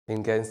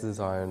In games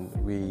design,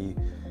 we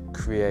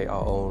create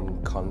our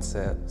own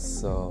concepts,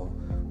 so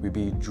we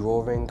be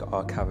drawing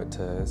our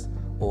characters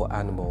or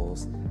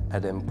animals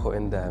and then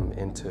putting them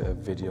into a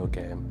video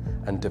game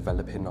and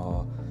developing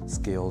our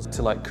skills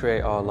to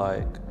create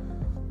our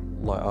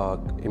our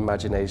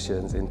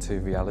imaginations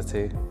into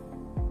reality.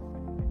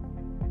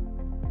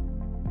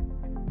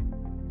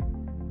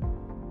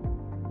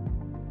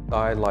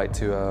 I like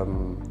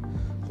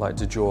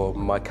to draw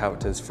my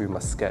characters through my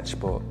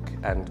sketchbook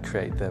and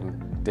create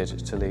them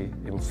digitally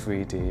in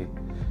 3D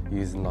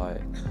using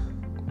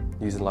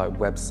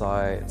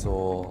websites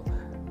or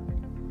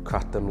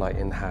craft them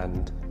in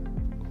hand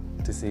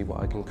to see what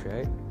I can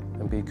create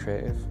and be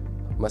creative.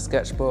 My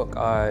sketchbook,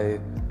 I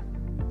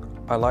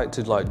like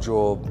to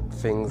draw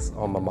things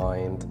on my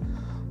mind.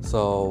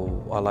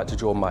 So I like to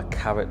draw my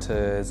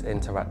characters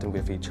interacting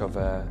with each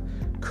other,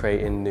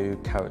 creating new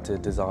character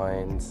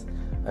designs,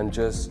 and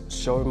just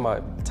showing my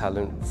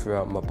talent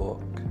throughout my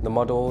book. The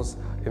models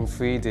in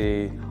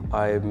 3D,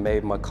 I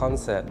made my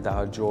concept that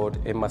I drew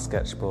in my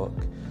sketchbook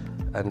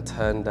and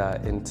turned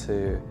that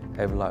into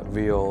a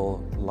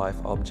real life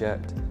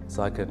object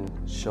so I can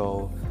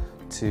show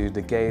to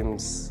the game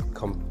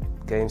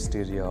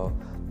studio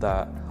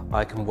that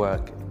I can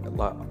work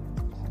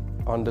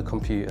on the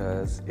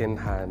computers in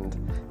hand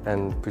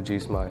and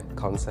produce my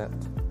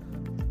concept.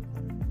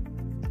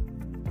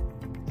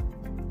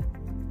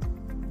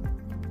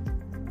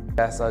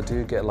 Yes, I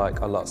do get a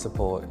lot of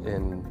support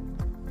in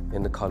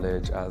the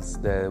college, as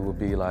there will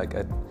be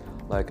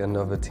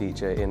another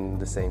teacher in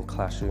the same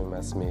classroom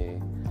as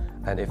me,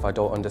 and if I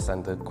don't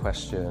understand the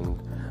question,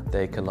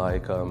 they can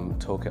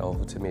talk it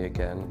over to me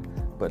again,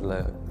 but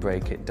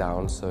break it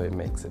down so it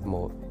makes it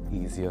more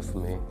easier for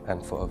me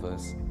and for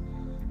others.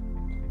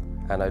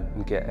 And I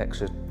get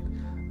extra,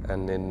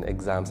 and in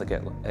exams I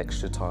get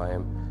extra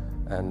time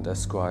and a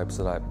scribe,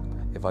 so that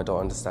if I don't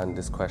understand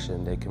this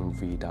question, they can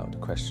read out the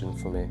question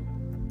for me.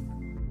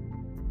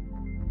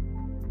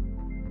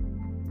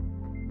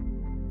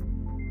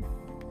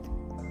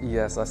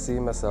 Yes, I see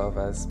myself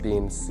as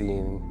being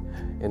seen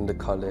in the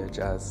college,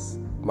 as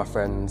my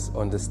friends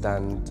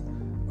understand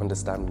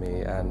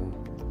me and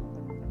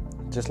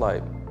just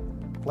like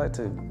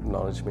to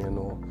acknowledge me and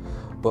all.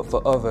 But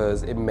for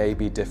others, it may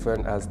be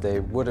different, as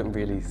they wouldn't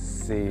really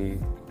see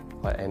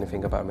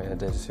anything about me, and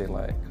they just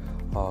feel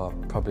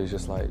probably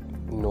just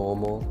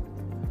normal.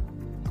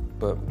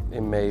 But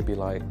it may be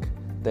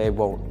they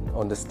won't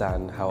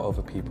understand how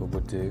other people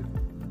would do.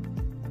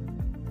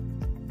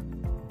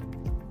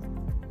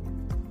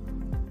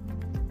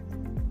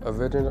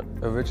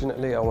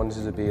 Originally, I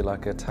wanted to be a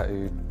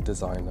tattoo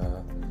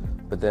designer,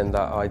 but then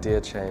that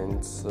idea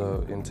changed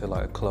into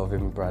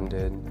clothing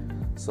branding.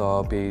 So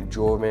I'll be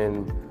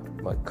drawing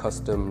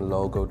custom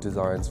logo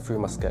designs through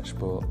my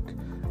sketchbook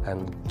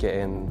and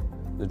getting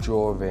the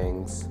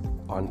drawings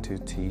onto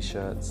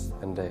t-shirts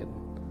and then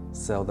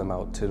sell them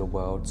out to the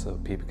world so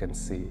people can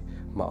see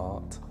my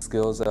art.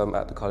 Skills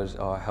at the college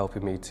are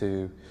helping me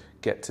to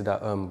get to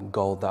that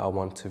goal that I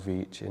want to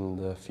reach in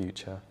the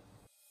future.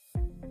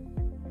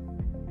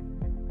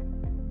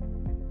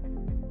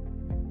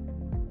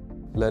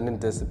 Learning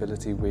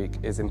Disability Week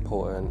is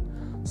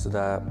important so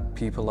that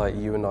people like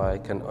you and I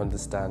can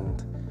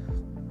understand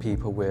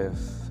people with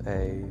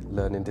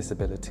learning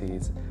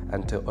disabilities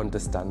and to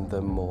understand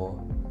them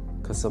more,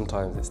 because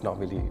sometimes it's not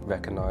really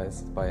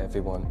recognised by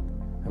everyone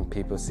and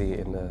people see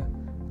it in a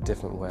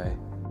different way.